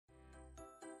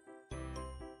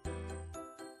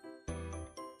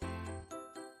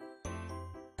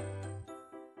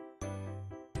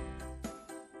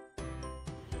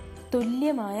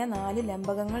തുല്യമായ 4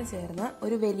 ലംബകങ്ങൾ ചേർന്ന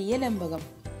ഒരു വലിയ ലംബകം.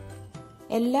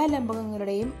 എല്ലാ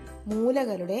ലംബകങ്ങളുടെയും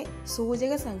മൂലകളുടെ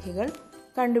സൂചക സംഖ്യകൾ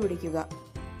കണ്ടുപിടിക്കുക.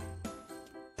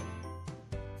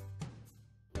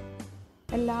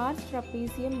 A large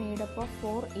trapezium made up of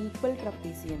 4 equal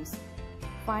trapeziums.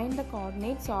 Find the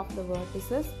coordinates of the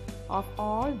vertices of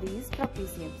all these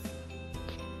trapeziums.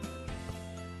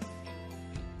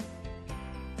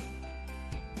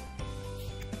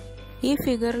 ഈ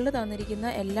ഫിഗറിൽ തന്നിരിക്കുന്ന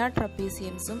എല്ലാ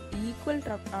ട്രപ്പീസിയംസും ഈക്വൽ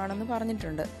ആണെന്ന്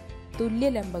പറഞ്ഞിട്ടുണ്ട്. തുല്യ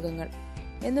ലംബകങ്ങൾ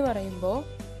എന്ന് പറയുമ്പോൾ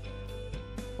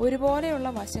ഒരുപോലെയുള്ള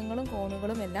വശങ്ങളും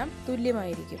കോണുകളും എല്ലാം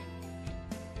തുല്യമായിരിക്കും.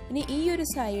 ഇനി ഈ ഒരു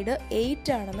സൈഡ്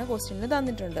 8 ആണെന്ന് ക്വസ്റ്റ്യനിൽ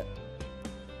തന്നിട്ടുണ്ട്.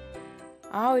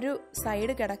 ആ ഒരു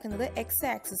സൈഡ് കിടക്കുന്നത് എക്സ്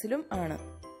ആക്സിസിലും ആണ്.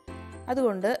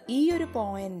 അതുകൊണ്ട് ഈ ഒരു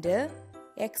പോയിന്റ്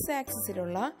എക്സ്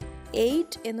ആക്സിസിലുള്ള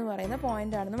 8 എന്ന് പറയുന്ന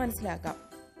പോയിന്റ് ആണെന്ന് മനസ്സിലാക്കാം.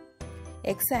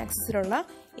 എക്സ് ആക്സിസിലുള്ള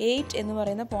 8 എന്ന്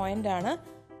പറയുന്ന പോയിന്റ് ആണ്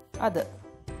അത്.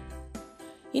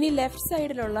 ഇനി ലെഫ്റ്റ്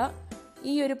സൈഡിലുള്ള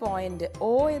ഈ ഒരു പോയിന്റ്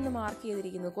O എന്ന് മാർക്ക്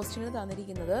ചെയ്തിരിക്കുന്നത് ക്വസ്റ്റ്യനിൽ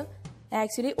തന്നിരിക്കുന്നത്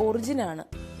ആക്ച്വലി ഒറിജിൻ ആണ്,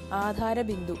 ആധാര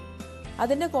ബിന്ദു.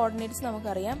 അതിന്റെ കോർഡിനേറ്റ്സ്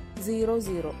നമുക്കറിയാം 0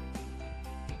 0.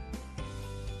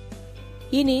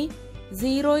 ഇനി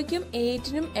 0യ്ക്കും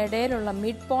 8നും ഇടയിലുള്ള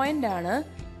മിഡ് പോയിന്റ് ആണ്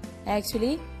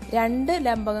ആക്ച്വലി രണ്ട്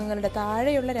ലംബകങ്ങളുടെ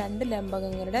താഴെയുള്ള രണ്ട്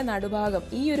ലംബകങ്ങളുടെ നടുഭാഗം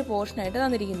ഈ ഒരു പോർഷനായിട്ട്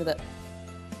തന്നിരിക്കുന്നത്.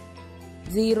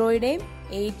 0യുടെയും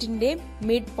 8ന്റെയും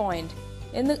മിഡ് പോയിന്റ്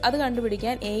എന്ന് അത്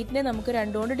കണ്ടുപിടിക്കാൻ 8നെ നമുക്ക്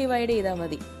 2 കൊണ്ട് ഡിവൈഡ് ചെയ്താൽ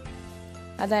മതി.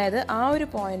 അതായത് ആ ഒരു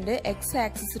പോയിന്റ് എക്സ്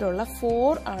ആക്സിസിലുള്ള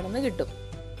 4 ആണെന്ന് കിട്ടും.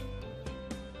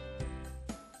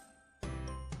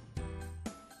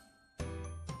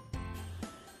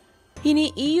 ഇനി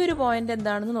ഈ ഒരു പോയിന്റ്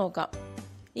എന്താണെന്ന് നോക്കാം.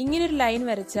 ഇങ്ങനൊരു ലൈൻ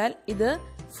വരച്ചാൽ ഇത്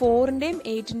 4ന്റെയും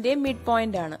 8ന്റെയും മിഡ്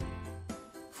പോയിന്റ് ആണ്.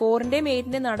 4ന്റെയും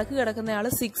 8ന്റെയും നടുക്ക് കിടക്കുന്ന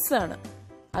ആള് 6 ആണ്.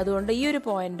 അതുകൊണ്ട് ഈ ഒരു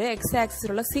പോയിന്റ് എക്സ്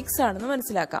ആക്സിസിലുള്ള 6 ആണെന്ന്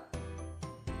മനസ്സിലാക്കാം.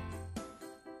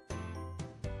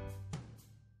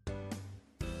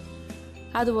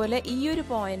 അതുപോലെ ഈ ഒരു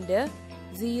പോയിന്റ്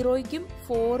 0യ്ക്കും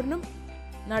 4നും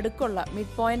നടുക്കുള്ള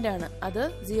മിഡ് പോയിന്റ് ആണ്. അത്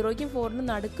 0യ്ക്കും 4നും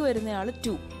നടുക്ക് വരുന്ന ആള്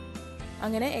 2.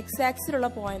 അങ്ങനെ എക്സ് ആക്സിസിലുള്ള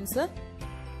പോയിന്റ്സ്,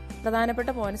 പ്രധാനപ്പെട്ട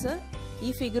പോയിന്റ്സ്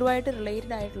ഈ ഫിഗറുമായിട്ട്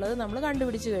റിലേറ്റഡ് ആയിട്ടുള്ളത് നമ്മൾ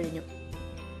കണ്ടുപിടിച്ചു കഴിഞ്ഞു.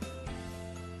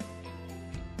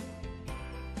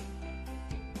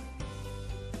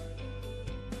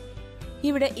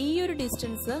 ഇവിടെ ഈ ഒരു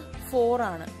ഡിസ്റ്റൻസ് 4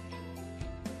 ആണ്.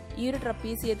 ഈ ഒരു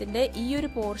ട്രപ്പീസിയത്തിന്റെ ഈ ഒരു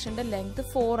പോർഷന്റെ ലെങ്ത്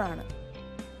 4 ആണ്.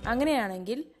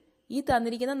 അങ്ങനെയാണെങ്കിൽ ഈ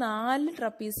തന്നിരിക്കുന്ന 4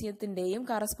 ട്രപ്പീസിയത്തിന്റെയും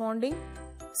കറസ്പോണ്ടിങ്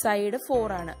സൈഡ്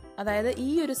 4 ആണ്. അതായത് ഈ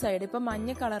ഒരു സൈഡ് ഇപ്പൊ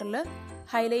മഞ്ഞ കളറിൽ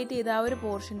ഹൈലൈറ്റ് ചെയ്ത ആ ഒരു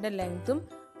പോർഷന്റെ ലെങ്ത്തും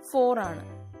 4 ആണ്.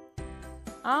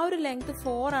 ആ ഒരു ലെങ്ത്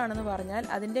 4 ആണെന്ന് പറഞ്ഞാൽ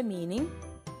അതിന്റെ മീനിങ്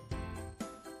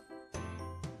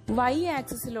y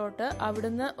ആക്സിസിലോട്ട്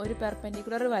അവിടുന്ന് ഒരു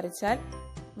പെർപെൻഡിക്കുലർ വരച്ചാൽ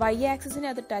y ആക്സിസിനെ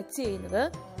അത് ടച്ച് ചെയ്യുന്നത്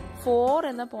 4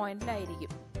 എന്ന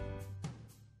പോയിന്റിലായിരിക്കും.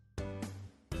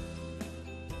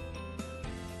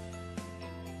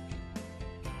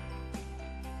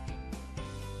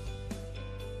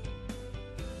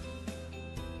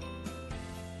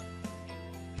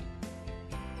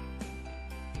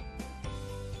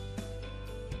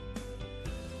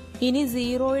 ഇനി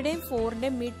 0യുടെയും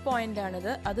 4ന്റെയും മിഡ് പോയിന്റ്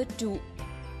ആണിത്, അത് 2.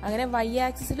 അങ്ങനെ y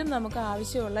ആക്സിസിലും നമുക്ക്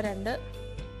ആവശ്യമുള്ള 2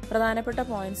 പ്രധാനപ്പെട്ട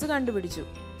പോയിന്റ്സ് കണ്ടുപിടിച്ചു.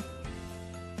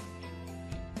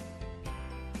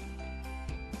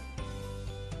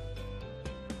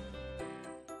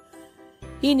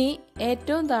 ഇനി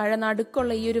ഏറ്റവും താഴെ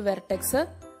നടുക്കുള്ള ഈ ഒരു വെർട്ടെക്സ്,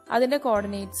 അതിന്റെ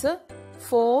കോർഡിനേറ്റ്സ്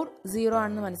 4 0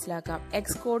 ആണെന്ന് മനസ്സിലാക്കാം.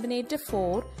 X coordinate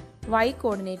 4, y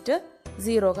coordinate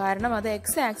 0. കാരണം അത്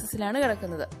എക്സ് ആക്സിസിലാണ്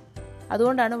കിടക്കുന്നത്.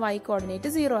 അതുകൊണ്ടാണ് y കോർഡിനേറ്റ്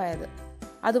 0 ആയത്.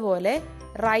 അതുപോലെ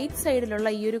റൈറ്റ് സൈഡിലുള്ള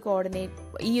ഈ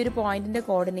ഒരു പോയിന്റിന്റെ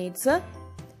കോർഡിനേറ്റ്സ്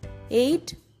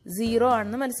 8 0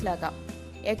 ആണെന്ന് മനസ്സിലാക്കാം.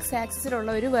 എക്സ് ആക്സിസിലുള്ള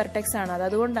ഒരു വെർട്ടെക്സ് ആണ് അത്.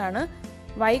 അതുകൊണ്ടാണ്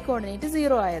y കോർഡിനേറ്റ്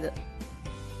 0 ആയത്.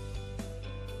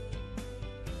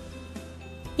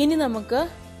 ഇനി നമുക്ക്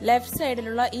ലെഫ്റ്റ്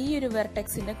സൈഡിലുള്ള ഈ ഒരു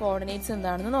വെർട്ടെക്സിന്റെ കോർഡിനേറ്റ്സ്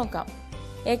എന്താണെന്ന് നോക്കാം.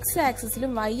 എക്സ്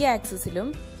ആക്സിസിലും y ആക്സിസിലും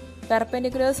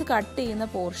പെർപെൻഡിക്കുലേഴ്സ് കട്ട് ചെയ്യുന്ന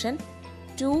പോർഷൻ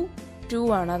 2 2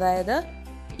 ആണ്. അതായത്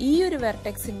ഈ ഒരു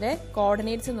വെർട്ടെക്സിന്റെ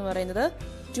കോർഡിനേറ്റ്സ് എന്ന് പറയുന്നത്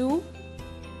 2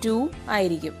 2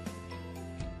 ആയിരിക്കും.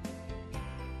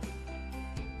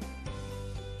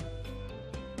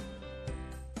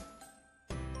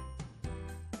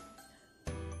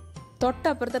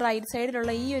 തൊട്ടപ്പുറത്ത് റൈറ്റ്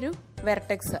സൈഡിലുള്ള ഈ ഒരു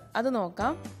വെർട്ടെക്സ് അത്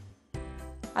നോക്കാം.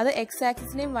 അത് എക്സ്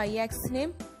ആക്സിസിനെയും y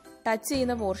ആക്സിസിനെയും ടച്ച്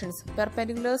ചെയ്യുന്ന പോർഷൻസ്,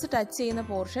 പെർപെൻഡിക്കുലേഴ്സ് ടച്ച് ചെയ്യുന്ന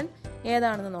പോർഷൻ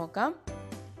ഏതാണെന്ന് നോക്കാം.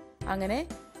 അങ്ങനെ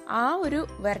ആ ഒരു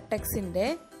വെർട്ടെക്സിന്റെ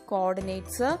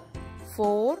കോർഡിനേറ്റ്സ്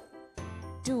 4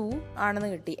 2 ആണെന്ന്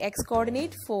കിട്ടി. X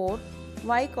coordinate 4,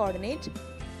 y coordinate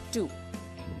 2.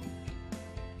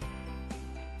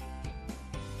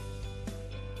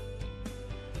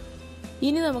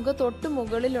 ഇനി നമുക്ക് തൊട്ട്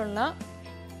മുകളിലുള്ള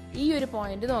ഈ ഒരു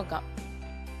പോയിന്റ് നോക്കാം.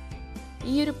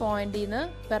 ഈ ഒരു പോയിന്റിൽ നിന്ന്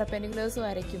പെർപെൻഡിക്കുലേഴ്സ്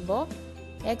വരയ്ക്കുമ്പോൾ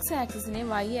എക്സ് ആക്സിസിനെയും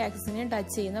വൈ ആക്സിസിനെയും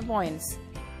ടച്ച് ചെയ്യുന്ന പോയിന്റ്സ്,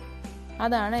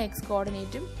 അതാണ് എക്സ്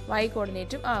കോർഡിനേറ്റും വൈ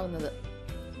കോർഡിനേറ്റും ആവുന്നത്.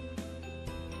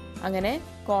 അങ്ങനെ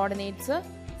കോർഡിനേറ്റ്സ്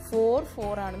 4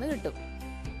 4 ആണെന്ന് കിട്ടും.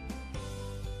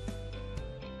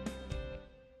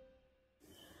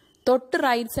 തൊട്ട്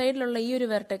റൈറ്റ് സൈഡിലുള്ള ഈ ഒരു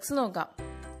വെർട്ടെക്സ് നോക്കാം.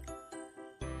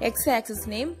 എക്സ്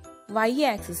ആക്സിസിനെയും വൈ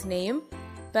ആക്സിസിനെയും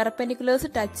പെർപെൻഡിക്കുലേഴ്സ്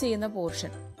ടച്ച് ചെയ്യുന്ന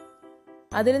പോർഷൻ,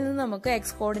 അതിൽ നിന്ന് നമുക്ക്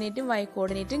എക്സ് കോർഡിനേറ്റും വൈ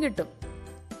കോർഡിനേറ്റും കിട്ടും.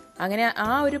 അങ്ങനെ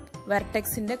ആ ഒരു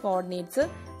വെർട്ടെക്സിന്റെ കോർഡിനേറ്റ്സ്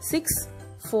 6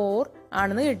 4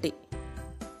 ആണെന്ന് കിട്ടി.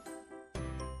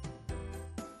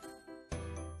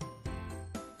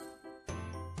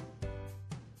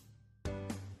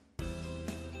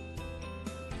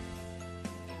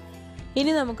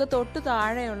 ഇനി നമുക്ക് തൊട്ട്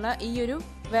താഴെയുള്ള ഈ ഒരു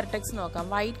വെർട്ടെക്സ് നോക്കാം.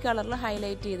 വൈറ്റ് കളറിൽ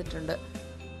ഹൈലൈറ്റ് ചെയ്തിട്ടുണ്ട്.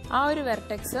 ആ ഒരു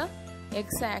vertex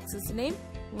X ആക്സിസിനെയും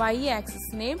Y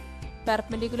ആക്സിസിനെയും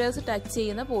perpendiculars touch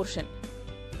ചെയ്യുന്ന പോർഷൻ.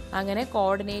 അങ്ങനെ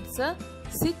കോർഡിനേറ്റ്സ്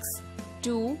 6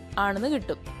 2 ആണെന്ന്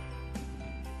കിട്ടും.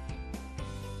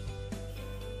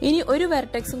 ഇനി ഒരു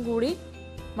വെർട്ടെക്സും കൂടി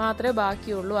മാത്രമേ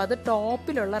ബാക്കിയുള്ളൂ. അത്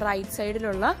ടോപ്പിലുള്ള റൈറ്റ്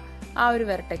സൈഡിലുള്ള ആ ഒരു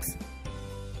വെർട്ടെക്സ്.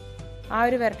 ആ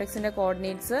ഒരു വെർട്ടെക്സിന്റെ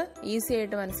കോർഡിനേറ്റ്സ് ഈസി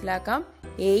ആയിട്ട് മനസ്സിലാക്കാം,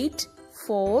 8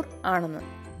 4 ആണെന്ന്.